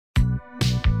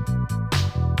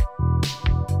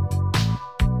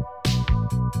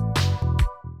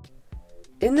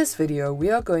In this video, we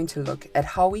are going to look at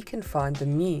how we can find the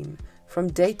mean from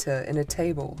data in a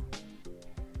table.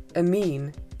 A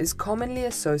mean is commonly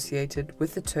associated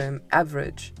with the term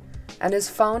average and is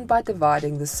found by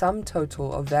dividing the sum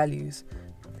total of values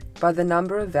by the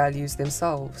number of values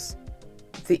themselves.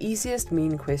 The easiest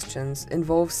mean questions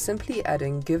involve simply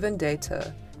adding given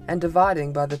data and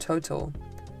dividing by the total,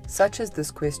 such as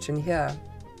this question here.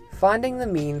 Finding the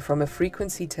mean from a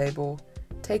frequency table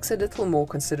takes a little more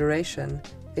consideration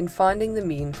than finding the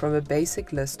mean from a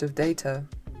basic list of data.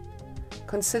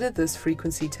 Consider this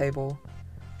frequency table,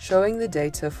 showing the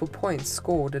data for points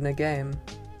scored in a game.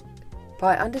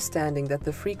 By understanding that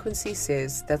the frequency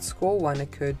says that score 1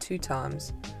 occurred 2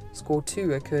 times, score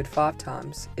 2 occurred 5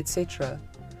 times, etc.,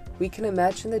 we can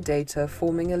imagine the data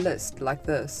forming a list like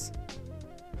this.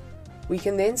 We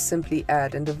can then simply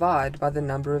add and divide by the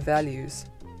number of values.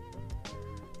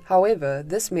 However,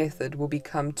 this method will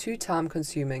become too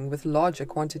time-consuming with larger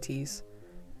quantities,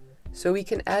 so we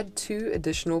can add 2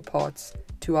 additional parts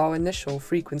to our initial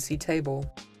frequency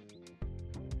table.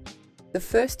 The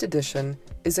first addition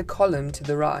is a column to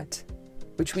the right,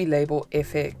 which we label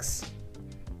fx.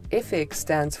 Fx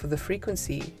stands for the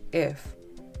frequency, f,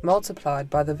 multiplied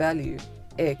by the value,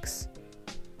 x.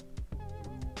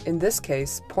 In this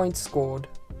case, points scored.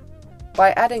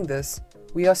 By adding this,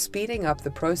 we are speeding up the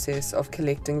process of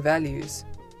collecting values.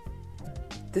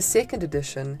 The second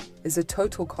addition is a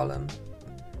total column.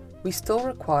 We still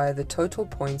require the total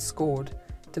points scored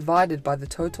divided by the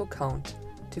total count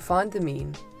to find the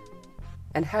mean,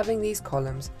 and having these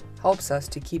columns helps us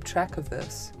to keep track of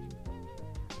this.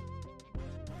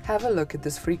 Have a look at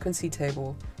this frequency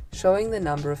table showing the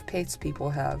number of pets people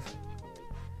have.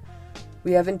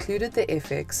 We have included the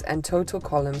fx and total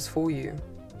columns for you.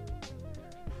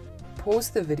 Pause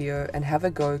the video and have a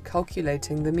go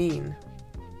calculating the mean.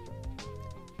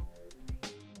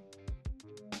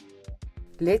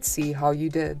 Let's see how you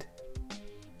did.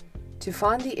 To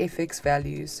find the fx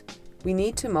values, we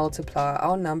need to multiply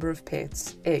our number of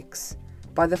pets, x,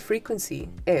 by the frequency,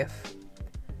 f.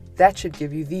 That should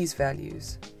give you these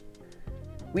values.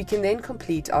 We can then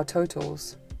complete our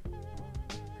totals.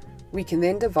 We can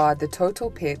then divide the total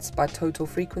pets by total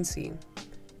frequency,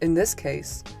 in this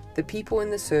case, the people in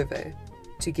the survey,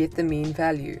 to get the mean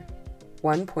value,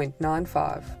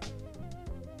 1.95.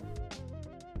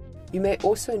 You may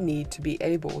also need to be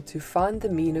able to find the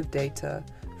mean of data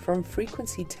from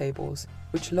frequency tables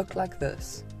which look like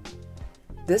this.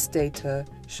 This data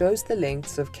shows the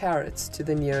lengths of carats to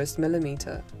the nearest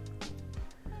millimeter.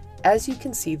 As you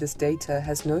can see, this data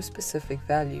has no specific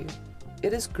value.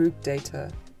 It is group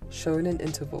data, shown in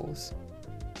intervals.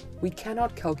 We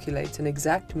cannot calculate an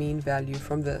exact mean value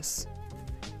from this.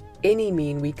 Any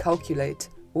mean we calculate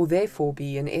will therefore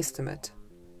be an estimate.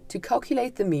 To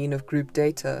calculate the mean of group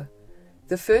data,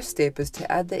 the first step is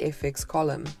to add the fx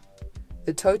column,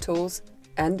 the totals,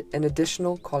 and an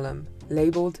additional column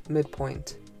labeled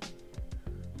midpoint.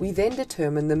 We then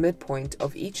determine the midpoint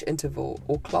of each interval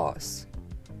or class.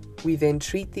 We then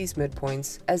treat these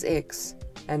midpoints as x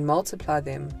and multiply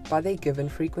them by their given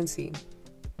frequency.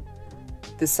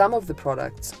 The sum of the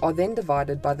products are then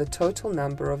divided by the total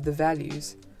number of the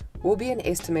values, will be an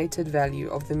estimated value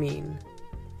of the mean.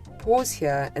 Pause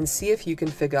here and see if you can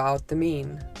figure out the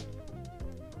mean.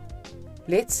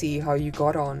 Let's see how you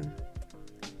got on.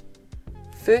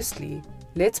 Firstly,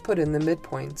 let's put in the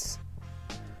midpoints.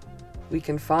 We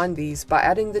can find these by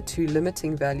adding the 2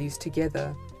 limiting values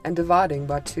together and dividing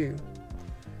by 2.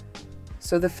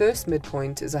 So the first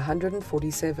midpoint is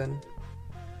 147.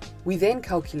 We then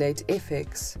calculate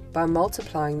fx by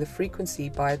multiplying the frequency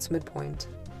by its midpoint.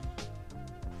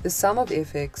 The sum of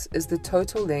fx is the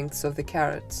total lengths of the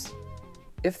carats,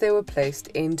 if they were placed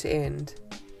end to end.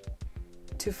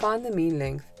 To find the mean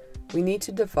length, we need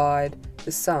to divide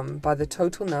the sum by the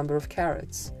total number of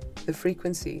carats, the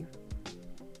frequency.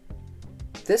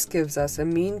 This gives us a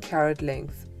mean carat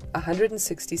length,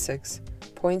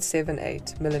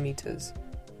 166.78 millimeters,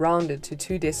 rounded to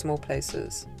 2 decimal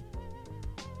places.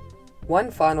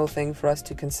 One final thing for us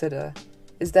to consider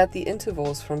is that the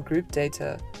intervals from group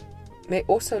data may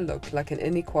also look like an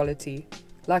inequality,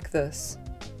 like this.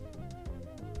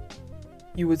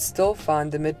 You would still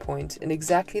find the midpoint in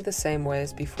exactly the same way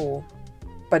as before,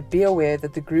 but be aware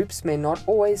that the groups may not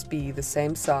always be the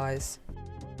same size.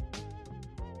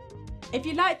 If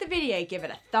you liked the video, give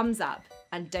it a thumbs up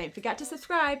and don't forget to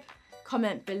subscribe.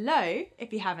 Comment below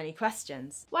if you have any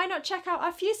questions. Why not check out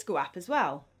our FuseSchool app as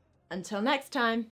well? Until next time.